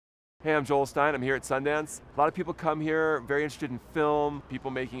Hey, I'm Joel Stein. I'm here at Sundance. A lot of people come here very interested in film,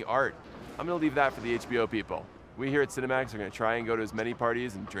 people making art. I'm gonna leave that for the HBO people. We here at Cinemax are gonna try and go to as many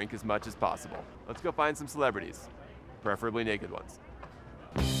parties and drink as much as possible. Let's go find some celebrities, preferably naked ones.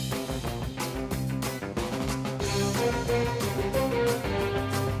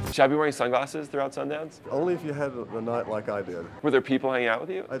 Should I be wearing sunglasses throughout Sundance? Only if you had a night like I did. Were there people hanging out with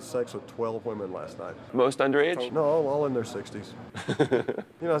you? I had sex with 12 women last night. Most underage? No, all in their 60s.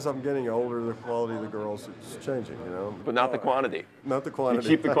 You know, as I'm getting older, the quality of the girls, it's changing, you know. But not the quantity. Not the quantity.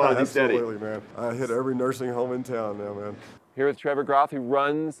 You keep the quantity steady. Absolutely, man. I hit every nursing home in town now, man. Here with Trevor Groth, who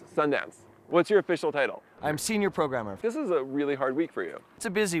runs Sundance. What's your official title? I'm senior programmer. This is a really hard week for you. It's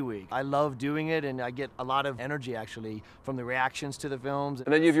a busy week. I love doing it, and I get a lot of energy, actually, from the reactions to the films.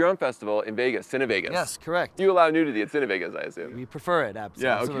 And then you have your own festival in Vegas, Cinevegas. Yes, correct. You allow nudity at Cinevegas, I assume. We prefer it,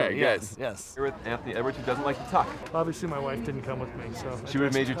 absolutely. Yeah, okay, yes, good. Yes. You're with Anthony Edwards, who doesn't like to tuck. Obviously, my wife didn't come with me, so... She would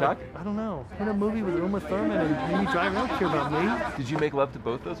have made you tuck? I don't know. In a movie with Uma Thurman and Mimi Driver, I don't care about me. Did you make love to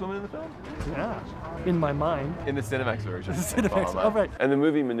both those women in the film? Yeah, in my mind. In the Cinemax version. The Cinemax, oh, right. And the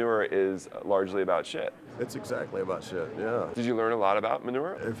movie Manure is largely about shit. It's exactly about shit, yeah. Did you learn a lot about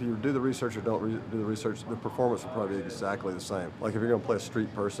Manure? If you do the research or don't do the research, the performance will probably be exactly the same. Like if you're gonna play a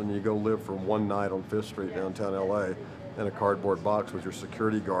street person, you go live for one night on 5th Street downtown LA in a cardboard box with your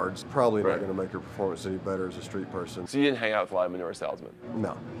security guards, probably not gonna make your performance any better as a street person. So you didn't hang out with a lot of Manure salesmen?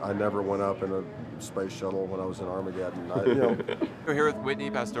 No, I never went up in a space shuttle when I was in Armageddon. We're here with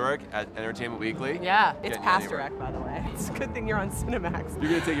Whitney Pastorik at Entertainment Weekly. Yeah, it's Pastorik, by the way. It's a good thing you're on Cinemax.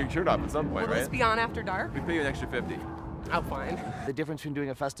 You're gonna take your shirt off at some point, Will right? this be on after dark? We pay you an extra 50. Oh, fine. The difference between doing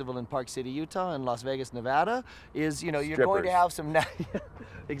a festival in Park City, Utah, and Las Vegas, Nevada, is, you know, you're Strippers. going to have some...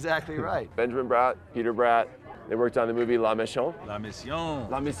 Exactly right. Benjamin Bratt, Peter Bratt, they worked on the movie La Mission. La Mission.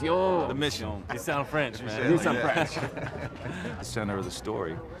 La Mission. The Mission. You sound French, man. You sound French. The center of the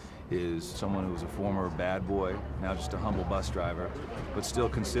story is someone who was a former bad boy, now just a humble bus driver, but still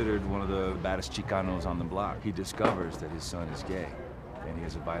considered one of the baddest Chicanos on the block. He discovers that his son is gay, and he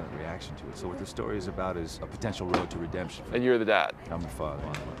has a violent reaction to it. So what the story is about is a potential road to redemption. And you're the dad. I'm the father.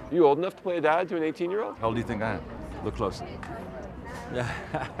 Are you old enough to play a dad to an 18-year-old? How old do you think I am? Look closely.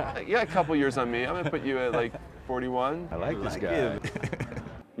 Yeah, a couple years on me. I'm gonna put you at like 41. I like this guy.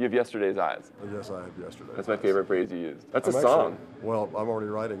 You have yesterday's eyes. Yes, I have yesterday. That's my favorite phrase you used. That's I'm a song. Well, I'm already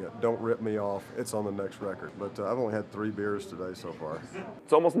writing it. Don't Rip Me Off. It's on the next record. But I've only had 3 beers today so far.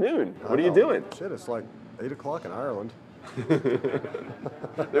 It's almost noon. What are you know. doing? Shit, it's like 8 o'clock in Ireland.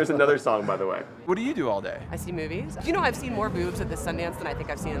 There's another song, by the way. What do you do all day? I see movies. Do you know I've seen more boobs at this Sundance than I think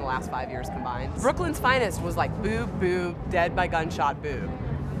I've seen in the last 5 years combined? Brooklyn's Finest was like boob, boob, dead by gunshot, boob.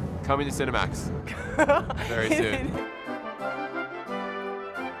 Coming to Cinemax very soon.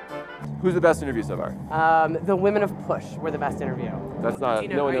 Who's the best interview so far? The Women of Push were the best interview. That's not,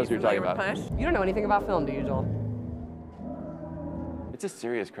 no one knows what you're talking about. Push? You don't know anything about film, do you, Joel? It's a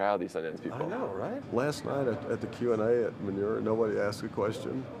serious crowd, these Sundance people. I know, right? Last night at the Q&A at Manure, nobody asked a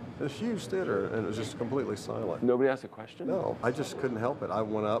question. It's a huge theater, and it was just completely silent. Nobody asked a question? No, I just couldn't help it. I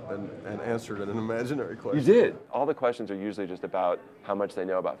went up and answered an imaginary question. You did? All the questions are usually just about how much they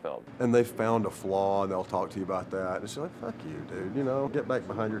know about film. And they found a flaw, and they'll talk to you about that. And it's like, fuck you, dude. You know, get back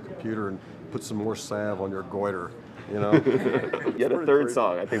behind your computer and put some more salve on your goiter. You know? Yet a third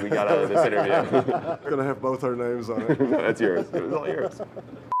song I think we got out of this interview. Gonna have both our names on it. No, that's yours. It was all yours.